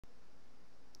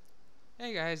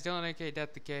Hey guys, Dylan aka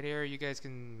Death the Kid here. You guys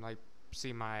can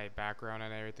see my background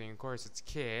and everything. Of course it's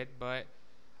Kid, but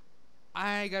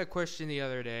I got a question the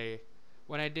other day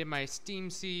when I did my Steam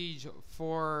Siege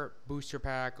 4 booster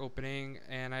pack opening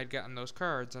and I'd gotten those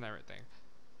cards and everything.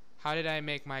 How did I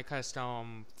make my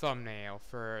custom thumbnail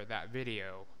for that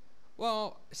video?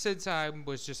 Well, since I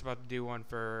was just about to do one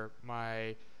for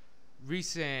my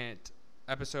recent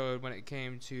episode when it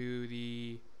came to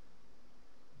the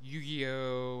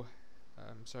Yu-Gi-Oh!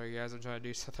 I'm sorry guys, I'm trying to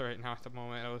do something right now at the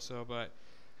moment also, but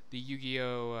the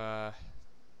Yu-Gi-Oh!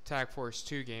 Tag Force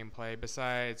 2 gameplay.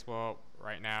 Besides, well,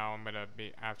 right now I'm gonna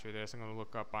be after this. I'm gonna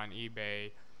look up on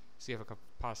eBay, see if I could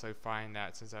possibly find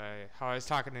that. Since how I was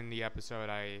talking in the episode,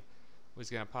 I was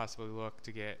gonna possibly look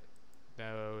to get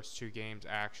those two games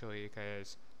actually,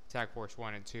 because Tag Force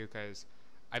 1 and 2, because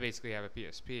I basically have a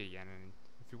PSP again, and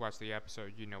if you watch the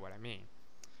episode, you know what I mean.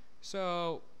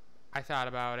 So I thought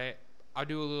about it. I'll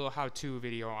do a little how-to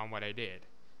video on what I did.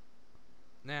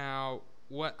 Now,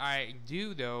 what I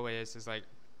do though is like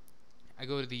I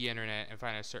go to the internet and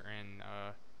find a certain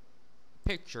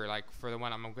picture. Like for the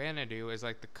one I'm gonna do is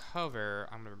like the cover.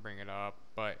 I'm gonna bring it up,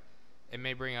 but it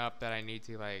may bring up that I need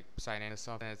to like sign in to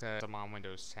something. It says I'm on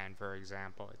Windows 10, for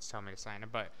example. It's telling me to sign in,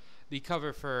 but the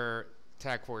cover for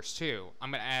Tag Force 2,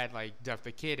 I'm gonna add like Death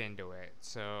the Kid into it.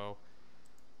 So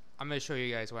I'm gonna show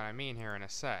you guys what I mean here in a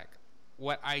sec.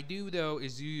 What I do though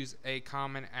is use a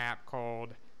common app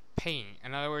called Paint.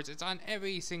 In other words, it's on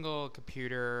every single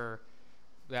computer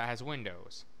that has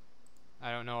Windows.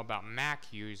 I don't know about Mac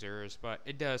users, but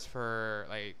it does for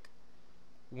like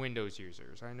Windows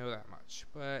users. I know that much.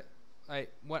 But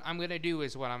like what I'm gonna do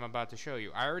is what I'm about to show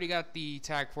you. I already got the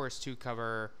Tag Force 2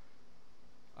 cover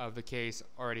of the case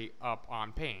already up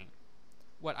on Paint.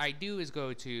 What I do is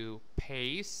go to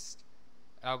paste.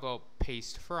 I'll go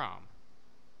paste from.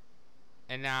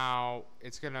 And now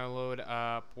it's gonna load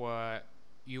up what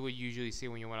you would usually see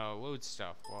when you want to load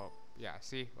stuff. Well, yeah,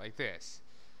 see, like this.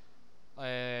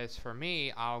 As for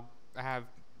me, I have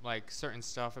like certain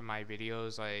stuff in my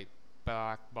videos, like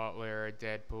Black Butler,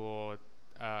 Deadpool,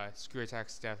 Screw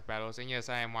Attacks, Death Battles, and yes,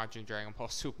 I am watching Dragon Ball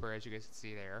Super, as you guys can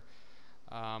see there.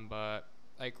 But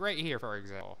like right here, for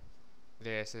example,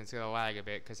 this, and it's gonna lag a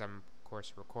bit because I'm of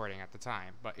course recording at the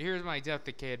time. But here's my Death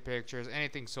the Kid pictures,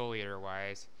 anything Soul Eater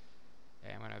wise.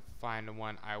 And I'm gonna find the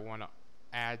one I want to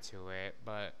add to it,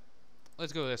 but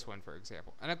let's go with this one for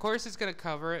example. And of course it's gonna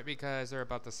cover it because they're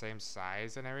about the same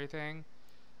size and everything.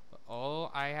 But all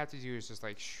I have to do is just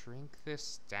like shrink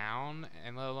this down,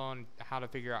 and let alone how to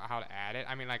figure out how to add it.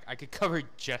 I mean, like I could cover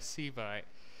Jesse, but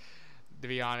to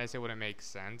be honest, it wouldn't make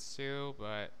sense to.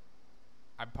 But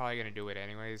I'm probably gonna do it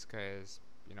anyways because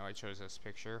you know I chose this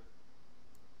picture.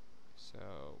 So,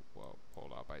 well,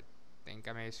 hold up. I think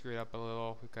I may have screwed up a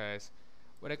little because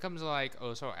when it comes to like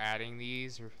also adding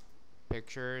these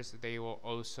pictures, they will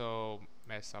also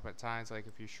mess up at times. Like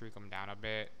if you shrink them down a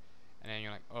bit, and then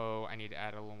you're like, oh, I need to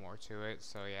add a little more to it.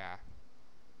 So yeah,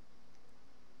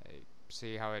 like,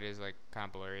 see how it is like kind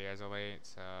of blurry as of late.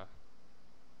 So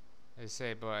I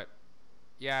say, but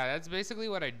yeah, that's basically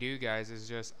what I do, guys. Is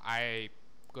just I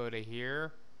go to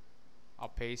here, I'll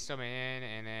paste them in,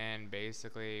 and then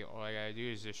basically all I gotta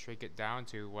do is just shrink it down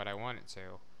to what I want it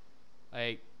to.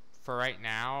 Like for right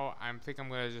now, I'm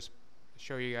gonna just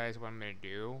show you guys what I'm gonna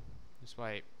do. Just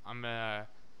like I'm gonna,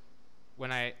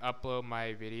 when I upload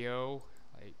my video,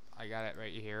 like I got it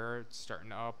right here, it's starting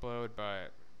to upload.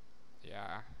 But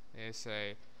yeah, they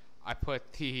say I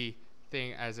put the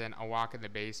thing as in a walk in the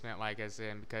basement, like as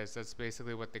in, because that's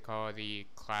basically what they call the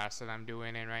class that I'm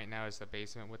doing in right now, is the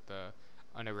basement with the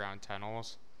underground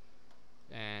tunnels.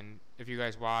 And if you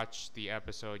guys watch the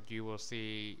episode, you will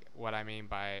see what I mean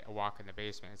by a walk in the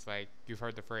basement. It's like you've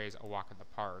heard the phrase a walk in the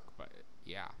park, but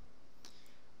yeah.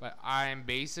 But I'm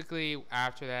basically,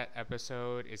 after that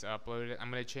episode is uploaded, I'm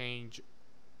gonna change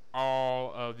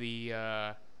all of the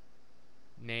I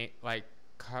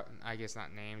guess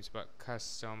not names, but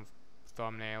custom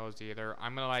thumbnails either.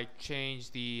 I'm gonna like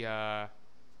change the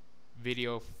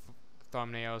video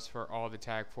thumbnails for all the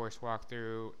Tag Force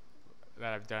walkthrough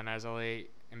that I've done as of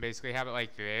late, and basically have it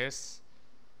like this,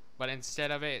 but instead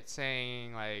of it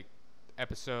saying like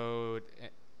episode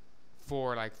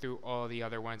 4 like through all the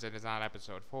other ones, and it's not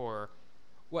episode 4,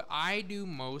 what I do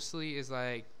mostly is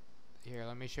like, here,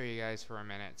 let me show you guys for a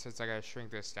minute, since I gotta shrink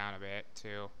this down a bit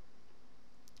too,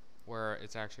 where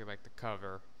it's actually like the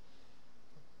cover.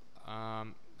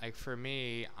 Like for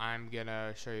me, I'm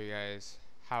gonna show you guys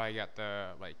how I got the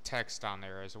like text on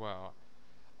there as well.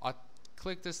 I'll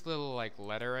click this little like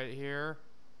letter right here,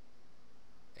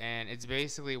 and it's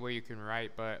basically where you can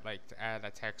write, but like to add a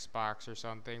text box or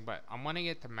something. But I'm wanting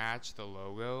it to match the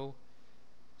logo,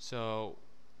 So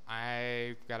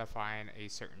I've got to find a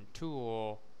certain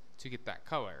tool to get that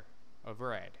color of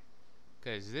red,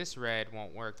 because this red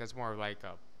won't work. That's more like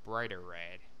a brighter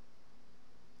red.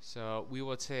 So we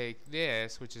will take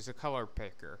this, which is a color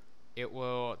picker. It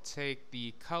will take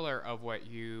the color of what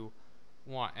you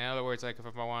want. In other words, like if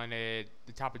I wanted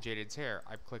the top of Jaden's hair,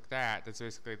 I click that. That's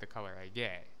basically the color I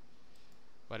get.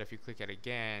 But if you click it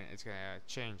again, it's gonna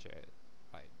change it,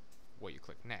 like what you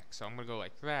click next. So I'm gonna go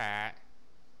like that.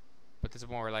 But this is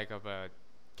more like of a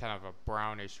kind of a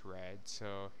brownish red.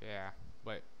 So yeah,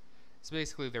 but it's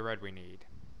basically the red we need.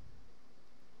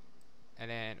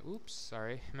 And then, oops,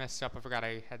 sorry, messed up. I forgot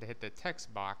I had to hit the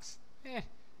text box.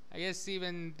 I guess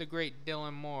even the great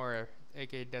Dylan Moore,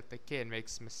 aka Death the Kid,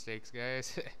 makes mistakes,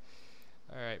 guys.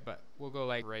 Alright, but we'll go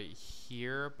like right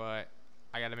here, but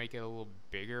I gotta make it a little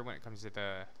bigger when it comes to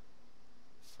the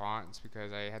fonts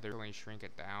because I had to really shrink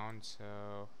it down, so...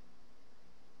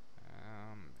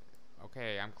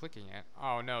 okay, I'm clicking it.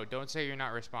 Oh no, don't say you're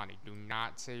not responding. Do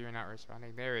not say you're not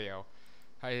responding. There we go.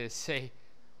 I just say...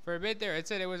 For a bit there, it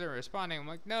said it wasn't responding. I'm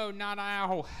like, no, not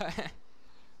now.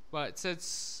 But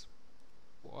since,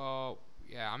 well,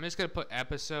 yeah, I'm just going to put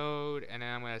episode, and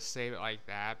then I'm going to save it like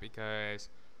that, because,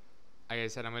 like I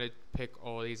said, I'm going to pick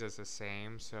all these as the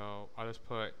same. So I'll just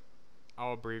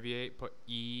I'll abbreviate, put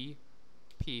EP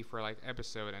for like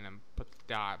episode, and then put the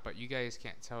dot. But you guys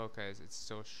can't tell because it's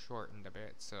still shortened a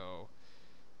bit, so,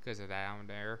 because of that down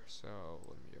there. So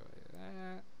let me go like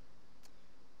that.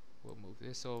 We'll move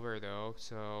this over though,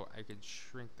 so I can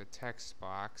shrink the text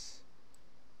box.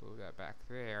 Move that back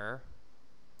there.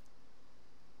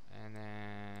 And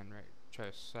then try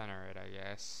to center it, I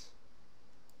guess.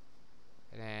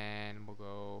 And then we'll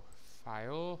go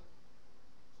File.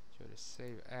 Go to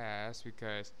Save As,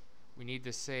 because we need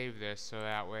to save this so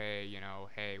that way, you know,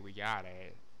 hey, we got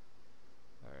it.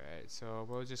 Alright, so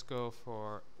we'll just go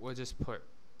for, we'll just put,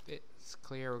 it's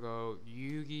clear, we'll go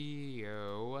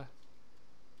Yu-Gi-Oh!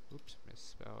 Oops,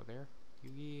 misspelled there.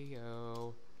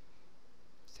 Yu-Gi-Oh!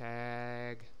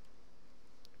 Tag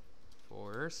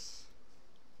Force.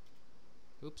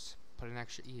 Oops, put an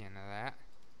extra E into that.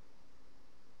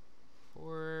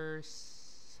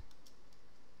 Force.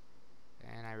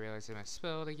 And I realized I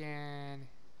misspelled again.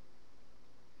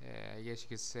 Yeah, I guess you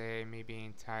could say me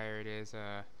being tired is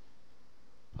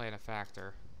playing a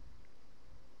factor.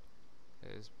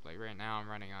 Because like right now I'm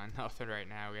running on nothing right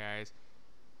now, guys.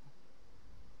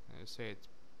 I say it's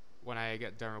when I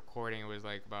get done recording, it was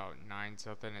like about 9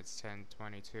 something. It's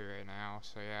 10:22 right now.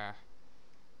 So yeah,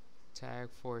 Tag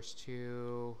Force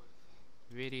 2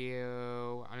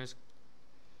 video. I'm just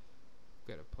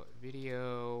gonna put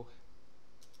video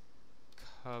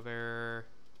cover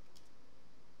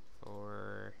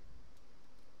for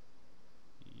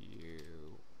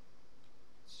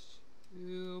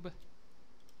YouTube.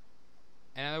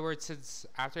 In other words, since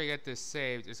after I get this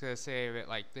saved, it's gonna save it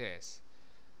like this.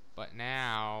 But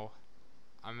now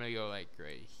I'm gonna go like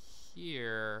right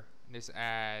here. Just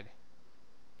add,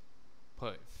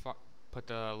 put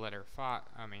the letter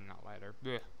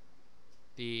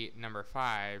the number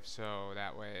 5. So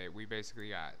that way we basically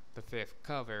got the 5th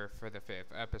cover for the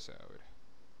 5th episode.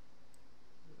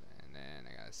 And then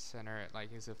I gotta center it like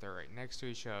as if they're right next to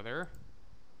each other.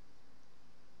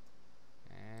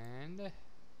 And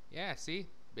yeah, see,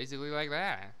 basically like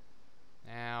that.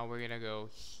 Now we're gonna go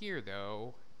here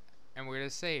though, and we're gonna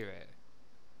save it,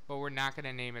 but we're not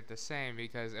gonna name it the same,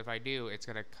 because if I do, it's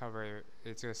gonna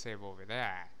save over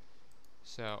that.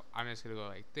 So I'm just gonna go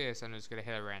like this. I'm just gonna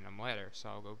hit a random letter, so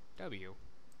I'll go W,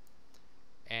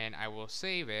 and I will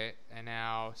save it. And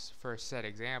now for a set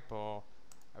example,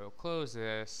 I will close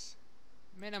this,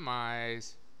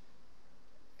 minimize,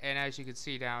 and as you can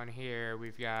see down here,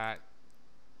 we've got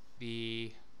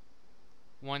the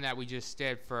one that we just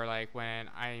did for like when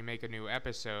I make a new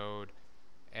episode,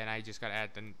 and I just gotta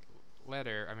add the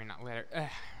letter,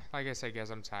 like I said,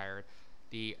 guys, I'm tired,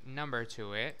 the number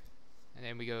to it, and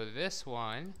then we go to this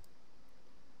one,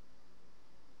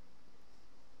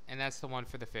 and that's the one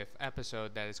for the 5th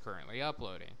episode that is currently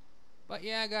uploading. But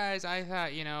yeah, guys, I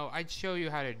thought, you know, I'd show you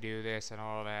how to do this and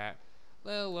all that,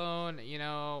 let alone, you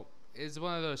know, it's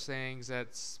one of those things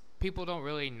that's people don't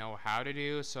really know how to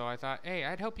do, so I thought, hey,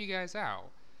 I'd help you guys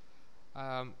out.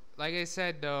 Like I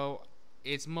said though,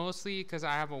 it's mostly because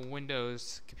I have a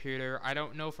Windows computer. I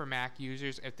don't know for Mac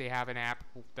users if they have an app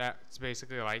that's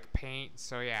basically like Paint,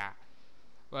 so yeah.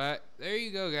 But there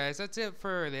you go, guys, that's it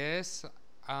for this.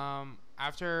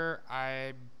 After,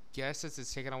 I guess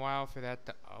it's taking a while for that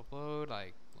to upload,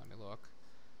 like, let me look.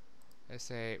 Let's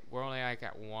say we're only like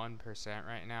at 1%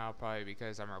 right now, probably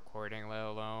because I'm recording, let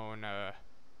alone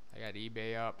I got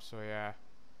eBay up, so yeah.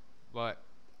 But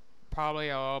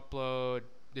probably I'll upload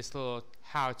this little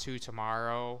how-to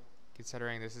tomorrow,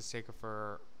 considering this is taking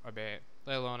for a bit.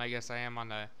 Let alone, I guess I am on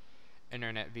the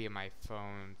internet via my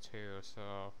phone too.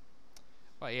 So,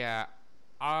 but yeah,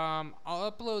 I'll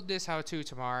upload this how-to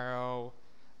tomorrow.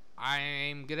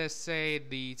 I'm gonna say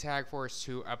the Tag Force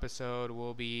 2 episode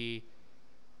will be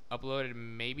uploaded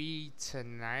maybe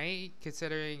tonight,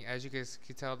 considering, as you guys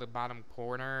can tell, the bottom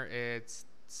corner, it's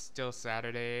still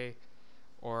Saturday.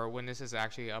 Or when this is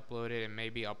actually uploaded, it may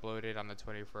be uploaded on the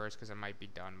 21st because it might be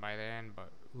done by then,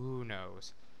 but who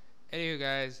knows. Anyway,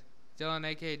 guys, Dylan,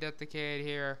 aka Death the Kid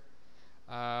here.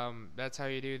 That's how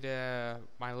you do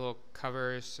my little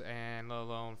covers and let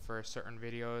alone for certain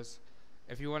videos.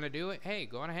 If you want to do it, hey,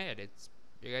 go on ahead. It's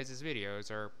your guys' videos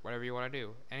or whatever you want to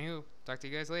do. Anywho, talk to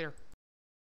you guys later.